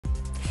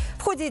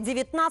В ходе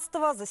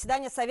 19-го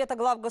заседания Совета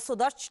глав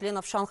государств,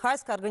 членов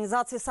Шанхайской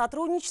организации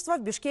сотрудничества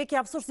в Бишкеке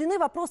обсуждены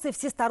вопросы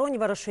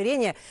всестороннего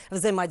расширения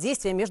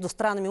взаимодействия между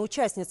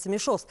странами-участницами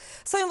ШОС.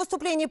 В своем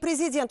выступлении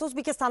президент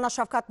Узбекистана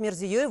Шавкат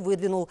Мирзиёев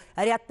выдвинул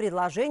ряд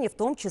предложений, в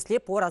том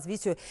числе по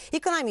развитию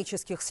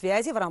экономических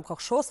связей в рамках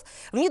ШОС,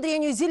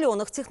 внедрению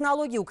зеленых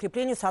технологий,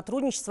 укреплению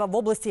сотрудничества в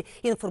области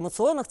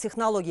информационных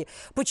технологий.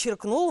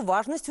 Подчеркнул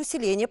важность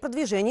усиления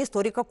продвижения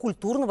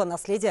историко-культурного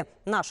наследия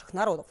наших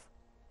народов.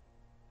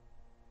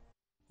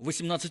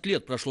 18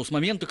 лет прошло с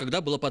момента, когда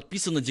была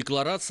подписана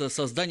декларация о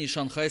создании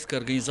Шанхайской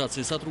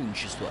организации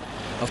сотрудничества.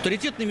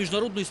 Авторитетные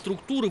международные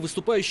структуры,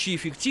 выступающие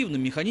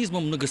эффективным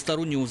механизмом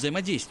многостороннего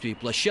взаимодействия и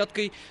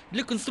площадкой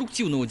для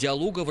конструктивного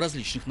диалога в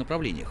различных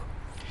направлениях.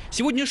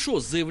 Сегодня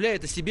ШОС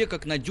заявляет о себе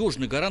как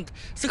надежный гарант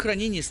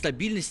сохранения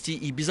стабильности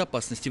и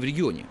безопасности в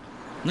регионе.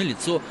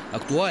 Налицо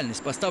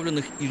актуальность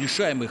поставленных и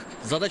решаемых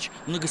задач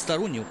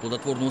многостороннего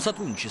плодотворного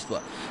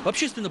сотрудничества в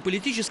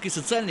общественно-политической,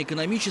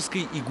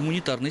 социально-экономической и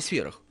гуманитарной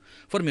сферах.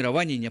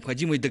 Формирование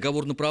необходимой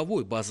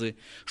договорно-правовой базы,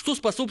 что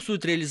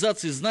способствует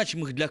реализации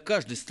значимых для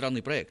каждой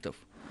страны проектов.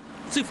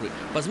 Цифры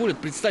позволят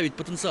представить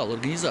потенциал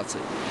организации,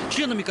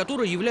 членами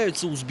которой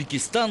являются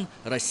Узбекистан,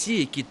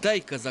 Россия,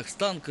 Китай,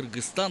 Казахстан,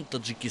 Кыргызстан,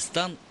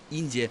 Таджикистан,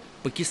 Индия,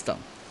 Пакистан.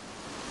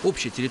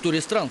 Общая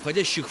территория стран,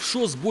 входящих в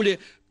ШОС, более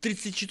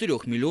 34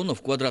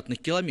 миллионов квадратных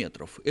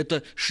километров.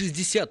 Это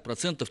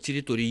 60%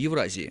 территории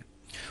Евразии.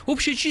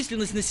 Общая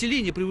численность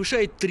населения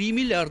превышает 3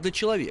 миллиарда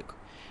человек.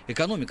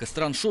 Экономика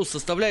стран ШОС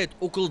составляет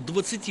около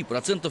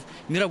 20%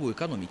 мировой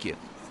экономики.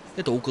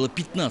 Это около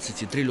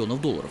 15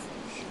 триллионов долларов.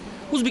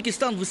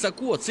 Узбекистан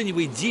высоко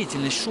оценивает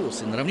деятельность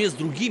ШОС и наравне с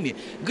другими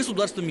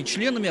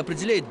государствами-членами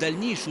определяет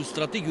дальнейшую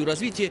стратегию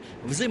развития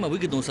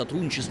взаимовыгодного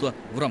сотрудничества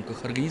в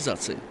рамках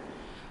организации.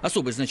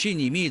 Особое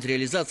значение имеет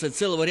реализация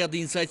целого ряда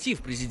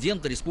инициатив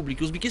президента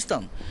Республики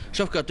Узбекистан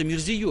Шавката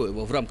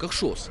Мирзиёева в рамках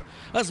ШОС,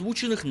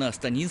 озвученных на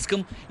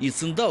Астанинском и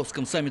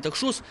Циндаоском саммитах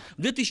ШОС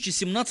в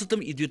 2017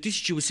 и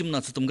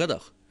 2018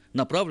 годах,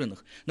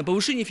 направленных на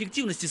повышение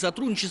эффективности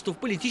сотрудничества в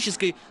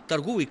политической,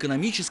 торговой,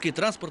 экономической,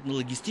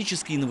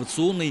 транспортно-логистической,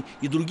 инновационной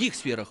и других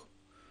сферах.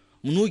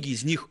 Многие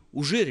из них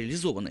уже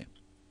реализованы.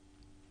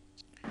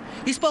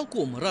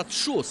 Исполком Рад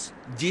ШОС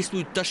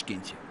действует в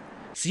Ташкенте.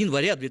 С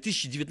января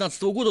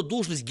 2019 года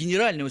должность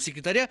генерального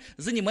секретаря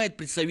занимает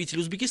представитель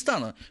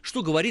Узбекистана,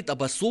 что говорит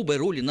об особой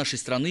роли нашей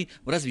страны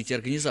в развитии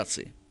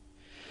организации.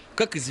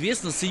 Как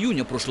известно, с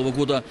июня прошлого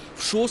года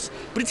в ШОС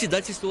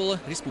председательствовала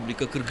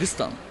Республика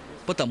Кыргызстан.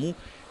 Потому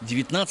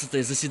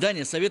 19-е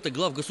заседание Совета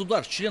глав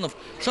государств, членов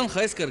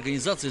Шанхайской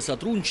организации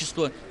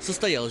сотрудничества,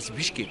 состоялось в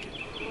Бишкеке.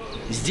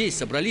 Здесь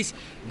собрались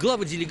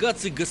главы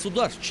делегаций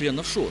государств,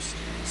 членов ШОС,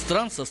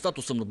 стран со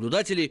статусом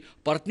наблюдателей,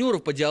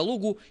 партнеров по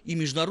диалогу и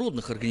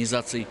международных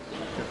организаций.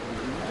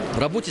 В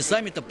работе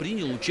саммита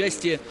принял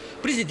участие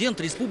президент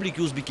Республики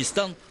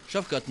Узбекистан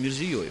Шавкат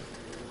Мирзиёев.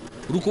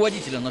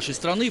 Руководителя нашей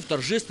страны в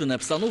торжественной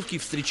обстановке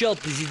встречал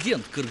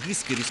президент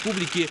Кыргызской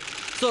республики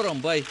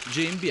Сооронбай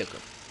Джеймбеков.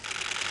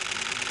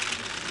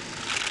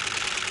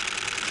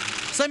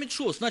 Саммит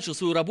ШОС начал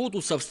свою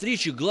работу со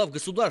встречи глав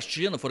государств,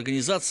 членов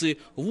организации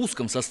в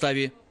узком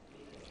составе.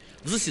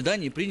 В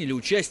заседании приняли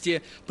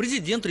участие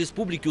президент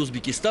Республики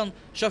Узбекистан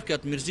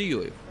Шавкат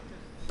Мирзиёев,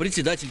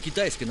 председатель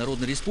Китайской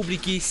Народной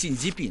Республики Си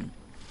Цзиньпин,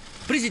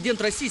 президент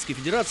Российской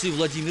Федерации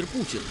Владимир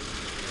Путин,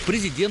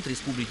 президент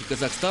Республики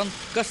Казахстан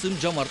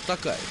Касым-Джомарт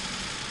Токаев,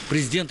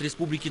 президент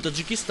Республики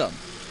Таджикистан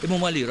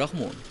Эмомали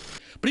Рахмон,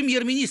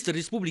 премьер-министр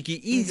Республики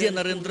Индия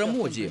Нарендра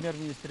Моди,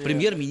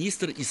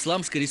 премьер-министр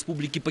Исламской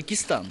Республики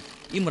Пакистан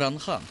Имран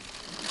Хан.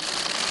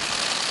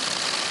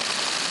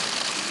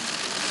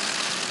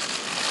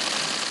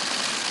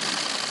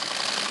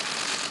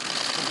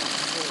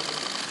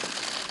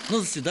 На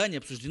заседании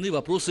обсуждены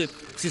вопросы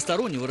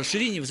всестороннего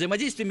расширения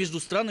взаимодействия между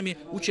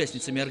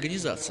странами-участницами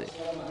организации.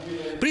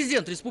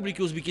 Президент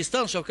Республики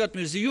Узбекистан Шавкат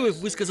Мирзиёев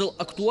высказал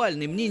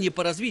актуальные мнения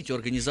по развитию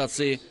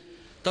организации,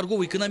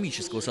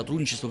 торгово-экономического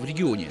сотрудничества в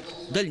регионе,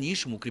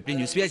 дальнейшему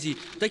укреплению связей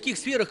в таких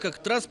сферах,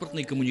 как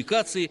транспортные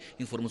коммуникации,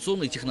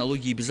 информационные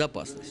технологии и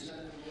безопасность.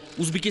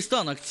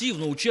 Узбекистан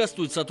активно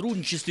участвует в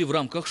сотрудничестве в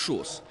рамках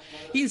ШОС.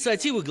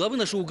 Инициативы главы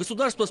нашего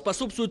государства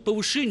способствуют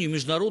повышению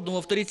международного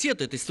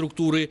авторитета этой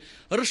структуры,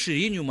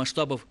 расширению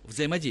масштабов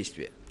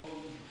взаимодействия.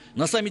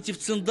 На саммите в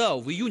Циндао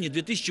в июне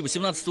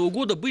 2018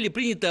 года были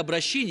приняты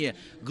обращения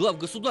глав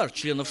государств,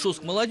 членов ШОС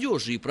к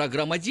молодежи и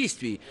программа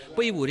действий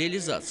по его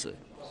реализации.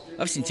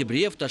 А в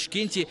сентябре в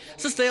Ташкенте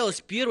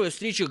состоялась первая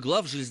встреча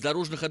глав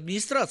железнодорожных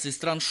администраций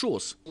стран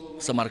ШОС.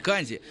 В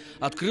Самарканде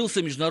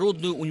открылся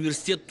Международный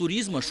университет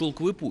туризма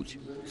 «Шелковый путь».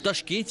 В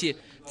Ташкенте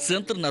 –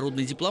 Центр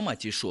народной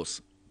дипломатии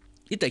ШОС.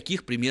 И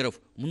таких примеров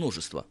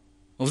множество.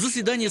 В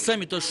заседании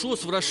саммита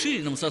ШОС в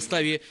расширенном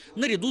составе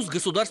наряду с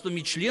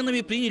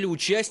государствами-членами приняли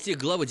участие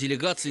главы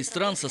делегаций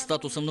стран со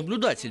статусом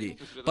наблюдателей,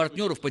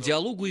 партнеров по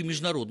диалогу и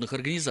международных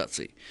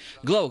организаций.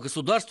 Глава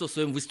государства в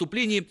своем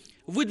выступлении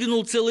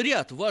выдвинул целый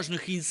ряд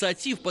важных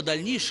инициатив по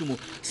дальнейшему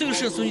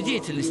совершенствованию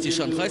деятельности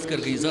Шанхайской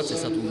организации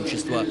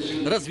сотрудничества,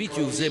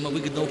 развитию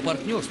взаимовыгодного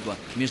партнерства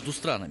между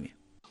странами.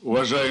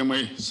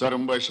 Уважаемый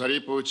Сооронбай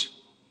Шарипович,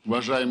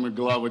 уважаемые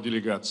главы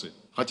делегации.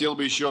 Хотел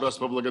бы еще раз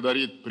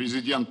поблагодарить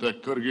президента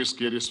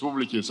Кыргызской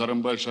республики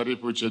Сооронбая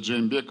Шариповича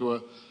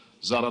Джеймбекова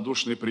за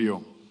радушный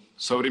прием.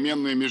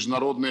 Современные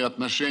международные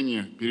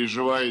отношения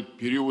переживают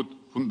период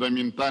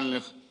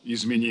фундаментальных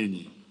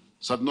изменений.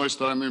 С одной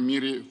стороны, в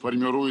мире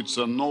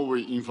формируется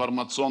новый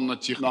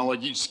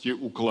информационно-технологический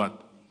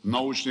уклад.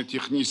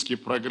 Научно-технический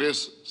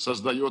прогресс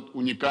создает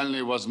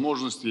уникальные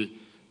возможности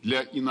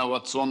для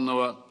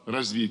инновационного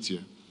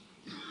развития.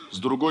 С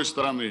другой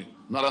стороны,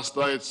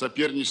 нарастает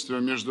соперничество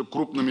между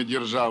крупными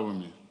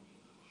державами.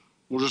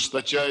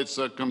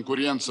 Ужесточается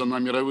конкуренция на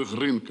мировых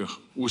рынках,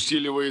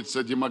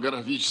 усиливается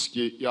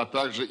демографический, а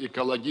также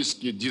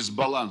экологический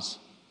дисбаланс.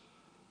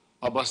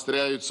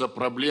 Обостряются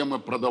проблемы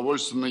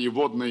продовольственной и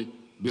водной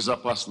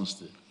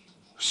безопасности.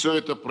 Все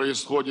это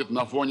происходит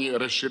на фоне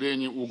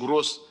расширения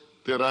угроз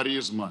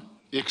терроризма,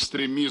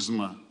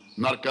 экстремизма,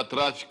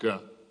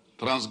 наркотрафика,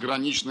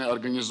 трансграничной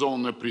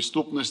организованной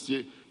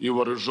преступности и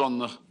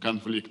вооруженных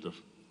конфликтов.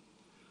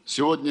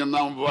 Сегодня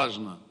нам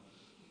важно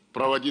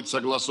проводить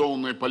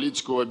согласованную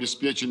политику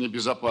обеспечения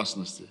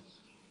безопасности,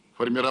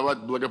 формировать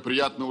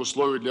благоприятные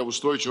условия для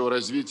устойчивого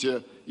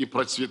развития и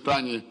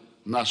процветания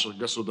наших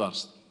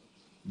государств.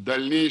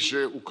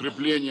 Дальнейшее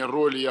укрепление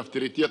роли и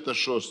авторитета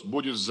ШОС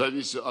будет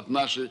зависеть от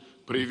нашей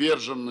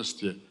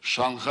приверженности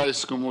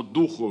шанхайскому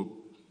духу,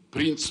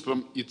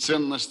 принципам и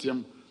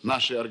ценностям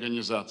нашей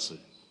организации.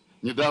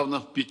 Недавно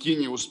в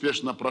Пекине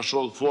успешно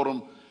прошел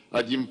форум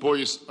 «Один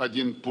пояс,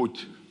 один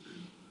путь».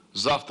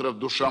 Завтра в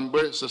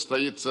Душанбе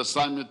состоится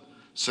саммит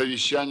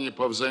совещаний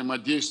по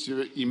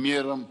взаимодействию и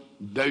мерам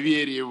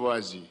доверия в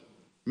Азии.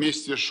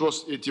 Вместе с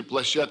ШОС эти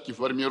площадки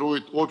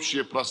формируют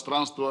общее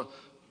пространство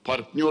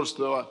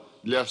партнерства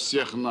для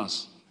всех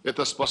нас.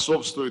 Это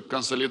способствует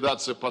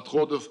консолидации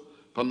подходов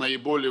по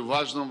наиболее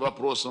важным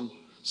вопросам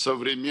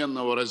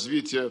современного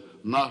развития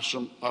в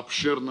нашем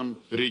обширном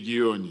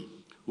регионе.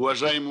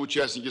 Уважаемые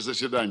участники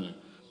заседания,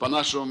 по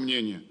нашему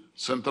мнению,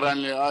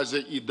 Центральная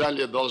Азия и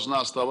далее должна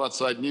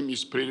оставаться одним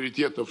из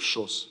приоритетов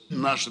ШОС.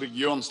 Наш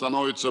регион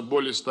становится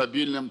более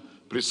стабильным,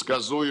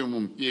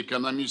 предсказуемым и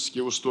экономически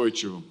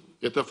устойчивым.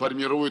 Это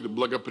формирует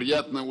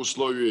благоприятные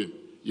условия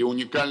и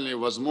уникальные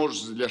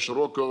возможности для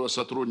широкого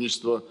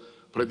сотрудничества,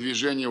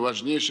 продвижения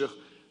важнейших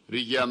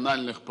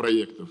региональных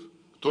проектов,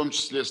 в том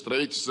числе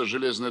строительства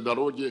железной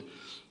дороги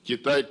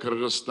Китай,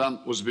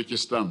 Кыргызстан,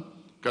 Узбекистан,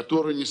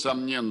 который,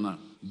 несомненно,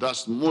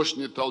 даст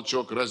мощный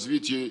толчок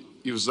развитию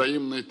и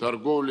взаимной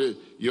торговли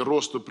и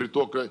росту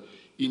притока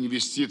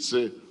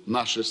инвестиций в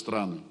наши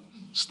страны.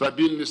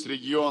 Стабильность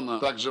региона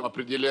также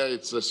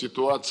определяется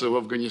ситуацией в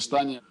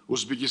Афганистане.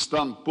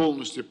 Узбекистан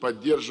полностью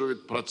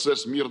поддерживает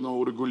процесс мирного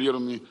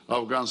урегулирования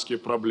афганской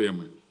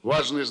проблемы.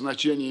 Важное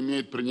значение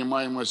имеет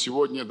принимаемая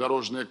сегодня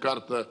дорожная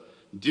карта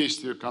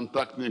действий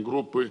контактной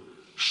группы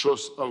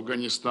ШОС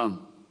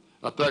 «Афганистан»,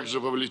 а также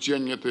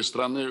вовлечение этой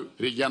страны в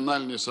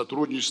региональное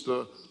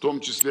сотрудничество, в том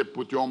числе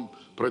путем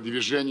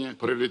продвижения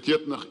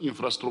приоритетных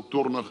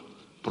инфраструктурных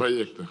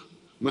проектов.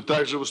 Мы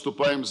также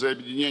выступаем за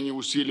объединение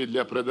усилий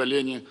для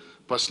преодоления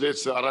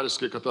последствий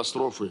Аральской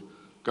катастрофы,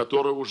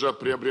 которая уже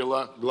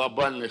приобрела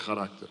глобальный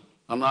характер.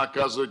 Она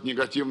оказывает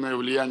негативное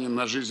влияние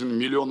на жизнь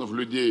миллионов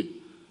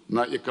людей,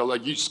 на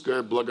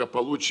экологическое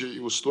благополучие и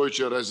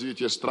устойчивое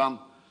развитие стран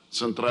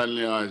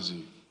Центральной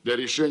Азии. Для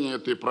решения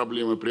этой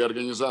проблемы при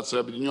Организации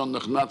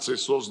Объединенных Наций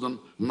создан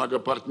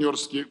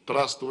многопартнерский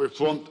трастовый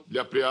фонд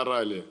для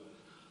Приоралия.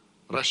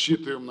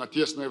 Рассчитываем на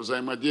тесное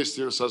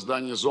взаимодействие в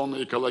создании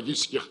зоны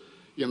экологических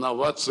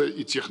инноваций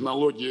и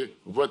технологий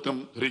в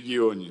этом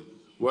регионе.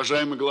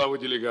 Уважаемые главы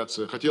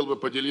делегации, хотел бы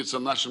поделиться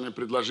нашими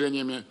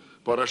предложениями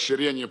по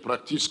расширению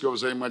практического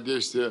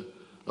взаимодействия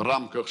в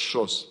рамках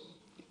ШОС.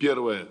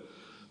 Первое.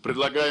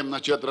 Предлагаем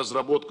начать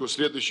разработку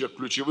следующих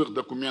ключевых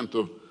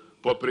документов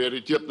по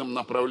приоритетным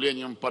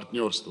направлениям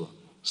партнерства.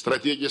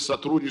 Стратегия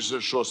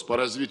сотрудничества ШОС по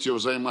развитию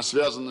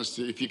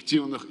взаимосвязанности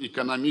эффективных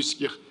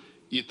экономических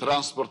и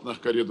транспортных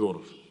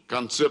коридоров.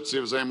 Концепции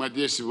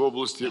взаимодействия в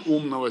области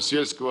умного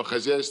сельского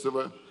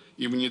хозяйства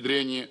и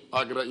внедрения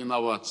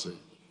агроинноваций.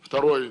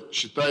 Второе.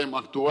 Считаем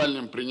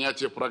актуальным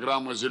принятие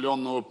программы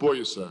 «Зеленого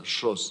пояса»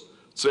 ШОС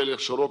в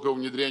целях широкого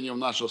внедрения в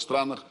наших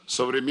странах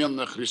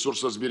современных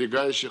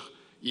ресурсосберегающих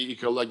и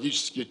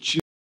экологически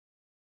чистых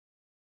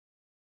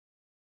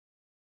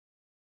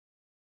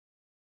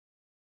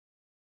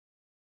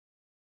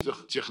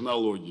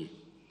технологий.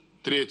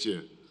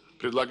 Третье.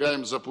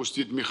 Предлагаем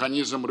запустить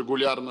механизм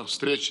регулярных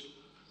встреч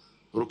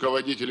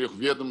руководителей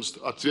ведомств,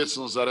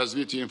 ответственных за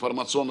развитие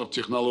информационных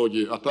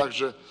технологий, а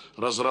также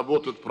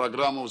разработать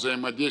программу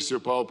взаимодействия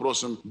по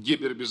вопросам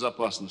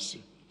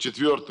кибербезопасности.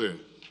 Четвертое.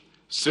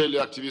 С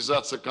целью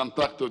активизации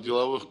контактов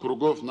деловых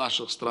кругов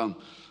наших стран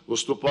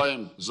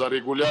выступаем за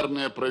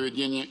регулярное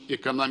проведение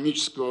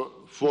экономического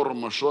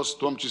форума ШОС, в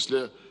том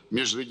числе в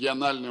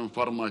межрегиональном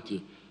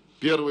формате.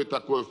 Первый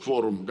такой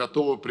форум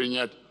готовы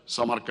принять в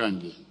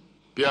Самарканде.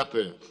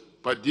 Пятое.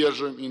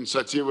 Поддерживаем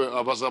инициативы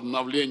о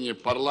возобновлении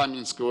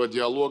парламентского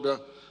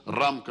диалога в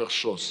рамках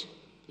ШОС.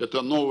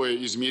 Это новое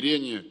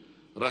измерение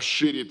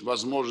расширит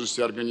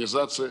возможности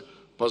организации,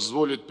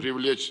 позволит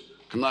привлечь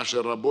к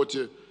нашей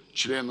работе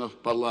членов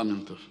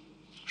парламентов.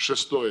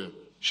 Шестое.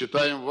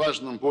 Считаем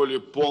важным более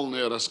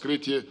полное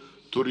раскрытие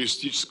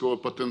туристического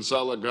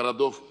потенциала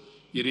городов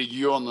и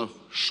регионов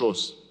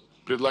ШОС.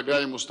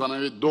 Предлагаем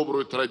установить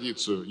добрую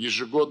традицию.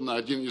 Ежегодно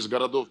один из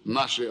городов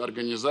нашей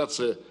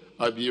организации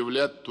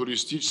объявлять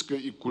туристической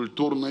и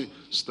культурной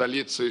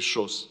столицей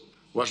ШОС.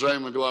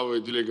 Уважаемые главы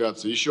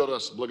делегации, еще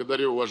раз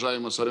благодарю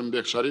уважаемого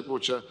Сарымбека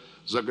Шариповича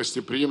за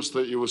гостеприимство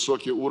и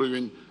высокий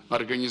уровень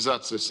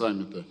организации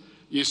саммита.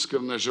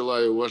 Искренне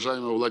желаю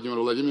уважаемому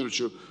Владимиру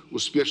Владимировичу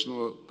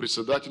успешного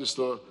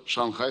председательства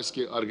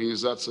Шанхайской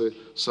организации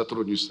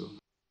сотрудничества.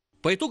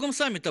 По итогам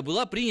саммита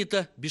была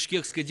принята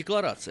Бишкекская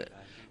декларация.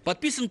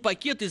 Подписан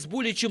пакет из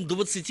более чем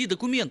 20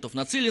 документов,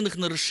 нацеленных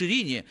на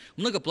расширение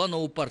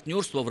многопланового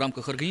партнерства в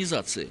рамках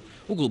организации,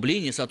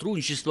 углубление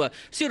сотрудничества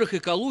в сферах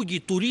экологии,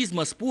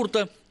 туризма,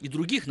 спорта и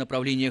других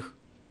направлениях.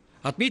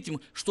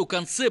 Отметим, что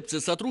концепция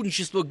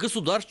сотрудничества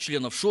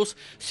государств-членов ШОС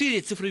в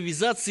сфере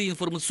цифровизации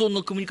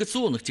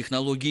информационно-коммуникационных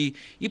технологий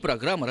и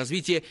программа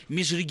развития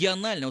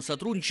межрегионального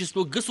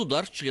сотрудничества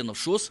государств-членов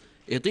ШОС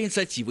 – это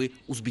инициативы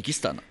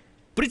Узбекистана.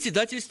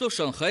 Председательство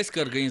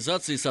Шанхайской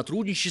организации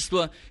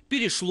сотрудничества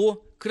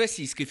перешло к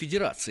Российской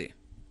Федерации.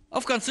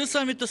 А в конце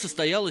саммита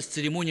состоялась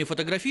церемония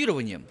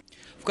фотографирования,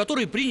 в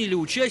которой приняли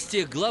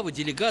участие главы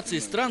делегаций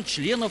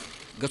стран-членов,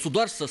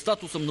 государств со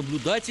статусом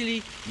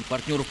наблюдателей и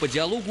партнеров по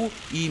диалогу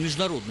и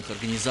международных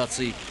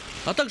организаций,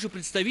 а также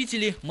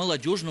представители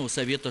молодежного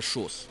совета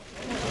ШОС.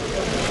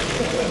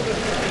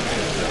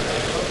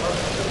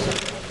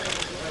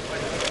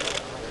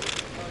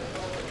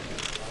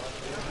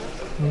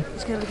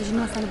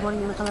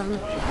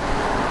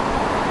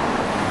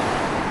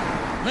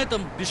 На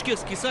этом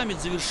Бишкекский саммит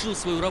завершил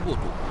свою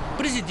работу.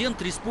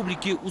 Президент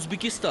Республики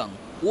Узбекистан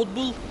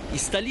отбыл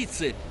из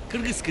столицы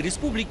Кыргызской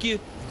республики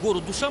в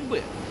город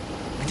Душанбе,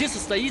 где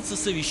состоится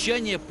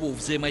совещание по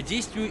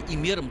взаимодействию и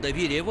мерам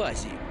доверия в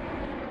Азии.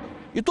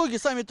 Итоги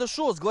саммита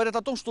ШОС говорят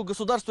о том, что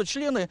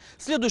государства-члены,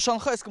 следуя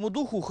шанхайскому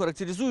духу,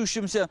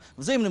 характеризующимся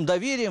взаимным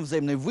доверием,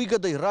 взаимной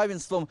выгодой,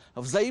 равенством,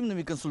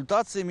 взаимными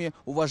консультациями,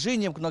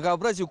 уважением к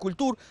многообразию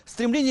культур,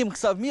 стремлением к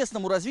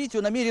совместному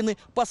развитию, намерены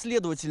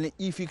последовательно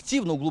и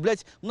эффективно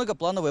углублять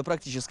многоплановое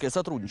практическое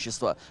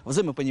сотрудничество,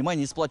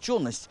 взаимопонимание и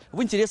сплоченность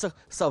в интересах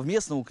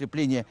совместного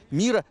укрепления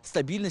мира,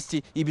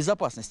 стабильности и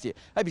безопасности,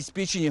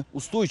 обеспечения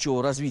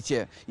устойчивого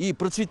развития и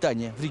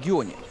процветания в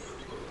регионе.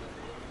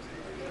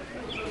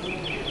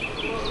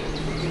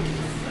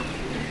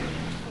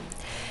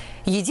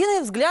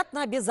 Единый взгляд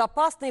на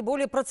безопасный и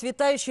более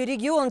процветающий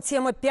регион.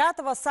 Тема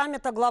 5-го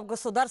саммита глав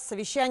государств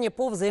совещания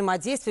по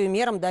взаимодействию и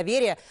мерам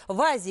доверия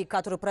в Азии,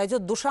 который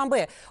пройдет в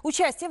Душанбе.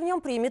 Участие в нем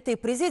примет и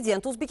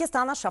президент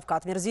Узбекистана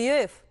Шавкат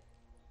Мирзиёев.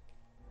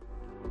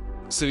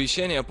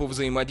 Совещание по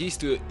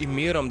взаимодействию и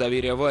мерам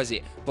доверия в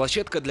Азии.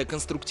 Площадка для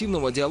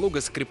конструктивного диалога,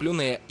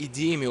 скрепленная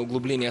идеями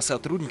углубления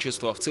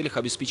сотрудничества в целях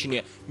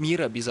обеспечения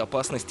мира,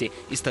 безопасности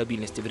и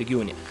стабильности в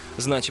регионе.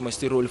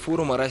 Значимость и роль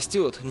форума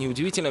растет.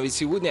 Неудивительно, ведь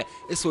сегодня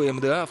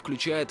СОМДА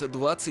включает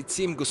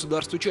 27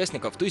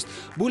 государств-участников, то есть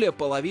более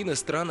половины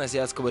стран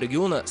азиатского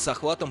региона с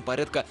охватом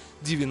порядка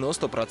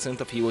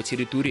 90% его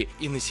территории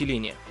и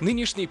населения.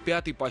 Нынешний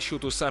 5-й по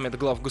счету саммит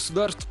глав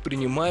государств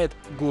принимает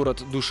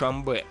город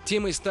Душанбе.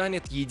 Темой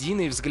станет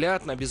единый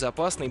взгляд на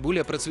безопасный,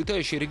 более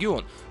процветающий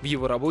регион. В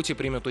его работе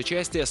примет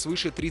участие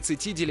свыше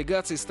 30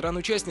 делегаций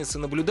стран-участниц и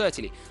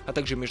наблюдателей, а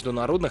также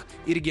международных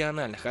и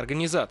региональных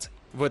организаций.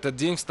 В этот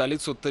день в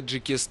столицу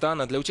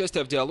Таджикистана для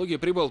участия в диалоге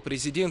прибыл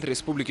президент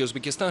Республики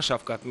Узбекистан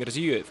Шавкат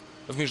Мирзиёев.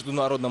 В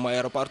международном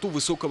аэропорту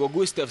высокого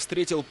гостя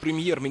встретил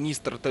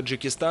премьер-министр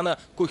Таджикистана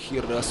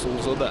Кохир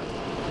Расулзода.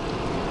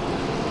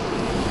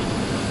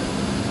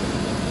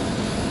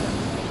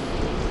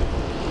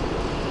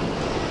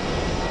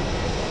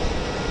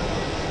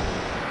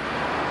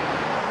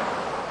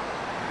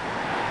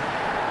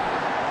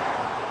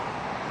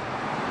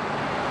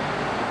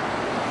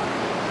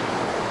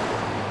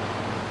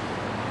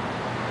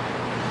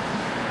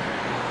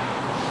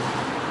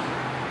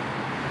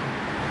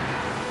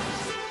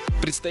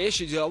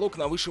 Предстоящий диалог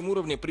на высшем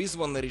уровне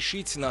призван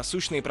решить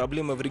насущные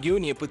проблемы в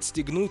регионе и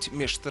подстегнуть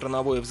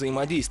межстрановое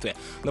взаимодействие.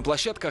 На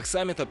площадках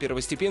саммита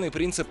первостепенные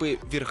принципы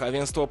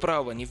верховенства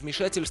права,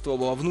 невмешательства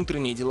во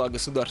внутренние дела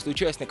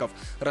государств-участников,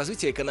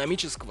 развитие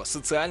экономического,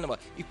 социального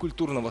и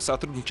культурного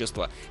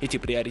сотрудничества. Эти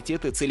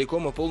приоритеты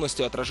целиком и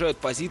полностью отражают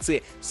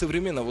позиции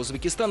современного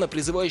Узбекистана,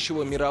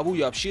 призывающего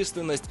мировую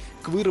общественность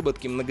к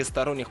выработке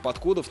многосторонних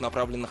подходов,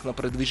 направленных на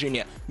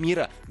продвижение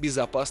мира,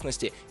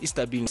 безопасности и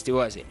стабильности в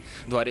Азии.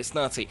 Дворец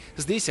наций.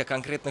 Здесь о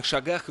конкретных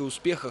шагах и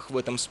успехах в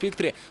этом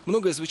спектре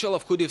многое звучало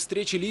в ходе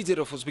встречи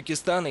лидеров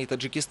Узбекистана и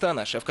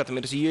Таджикистана Шавката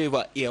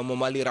Мирзиёева и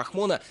Эмомали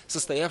Рахмона,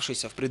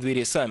 состоявшейся в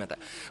преддверии саммита.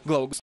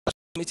 Глава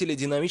отметили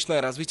динамичное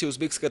развитие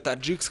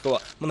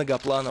узбекско-таджикского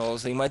многопланового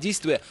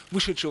взаимодействия,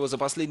 вышедшего за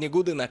последние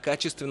годы на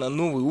качественно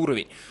новый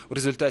уровень. В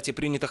результате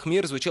принятых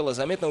мер звучало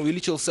заметно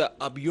увеличился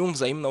объем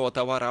взаимного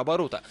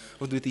товарооборота.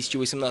 В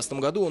 2018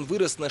 году он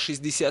вырос на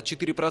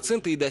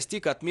 64% и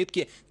достиг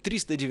отметки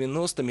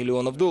 $390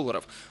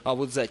 миллионов. А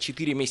вот за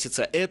 4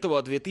 месяца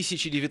этого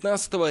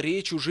 2019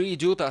 речь уже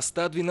идет о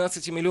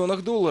 $112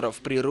 миллионах,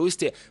 при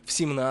росте в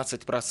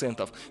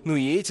 17%. Ну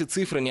и эти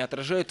цифры не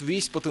отражают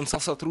весь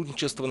потенциал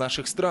сотрудничества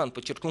наших стран,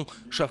 подчеркнул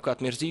Шавкат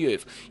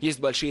Мирзиёев. Есть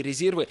большие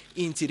резервы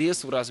и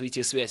интерес в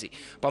развитии связей.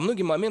 По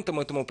многим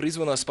моментам этому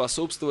призвана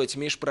способствовать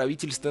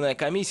межправительственная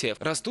комиссия.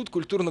 Растут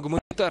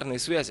культурно-гуманитарные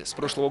связи. С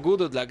прошлого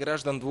года для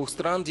граждан двух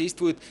стран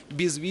действует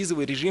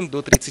безвизовый режим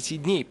до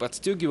 30 дней,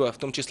 подстегивая в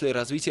том числе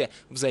развитие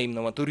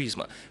взаимного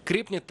туризма.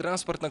 Крепнет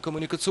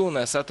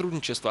транспортно-коммуникационное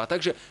сотрудничество, а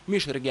также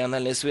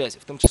межрегиональные связи,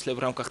 в том числе в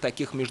рамках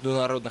таких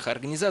международных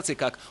организаций,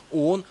 как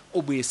ООН,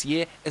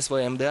 ОБСЕ,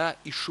 СВМДА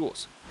и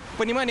ШОС.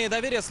 Понимание и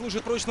доверие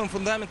служит прочным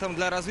фундаментом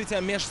для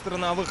развития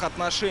межстрановых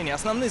отношений.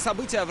 Основные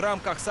события в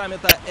рамках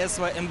саммита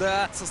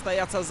СВМДА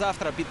состоятся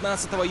завтра,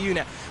 15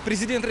 июня.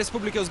 Президент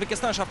Республики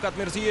Узбекистан Шавкат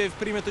Мирзиёев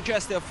примет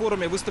участие в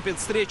форуме, выступит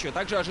с речью.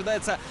 Также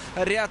ожидается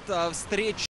ряд встреч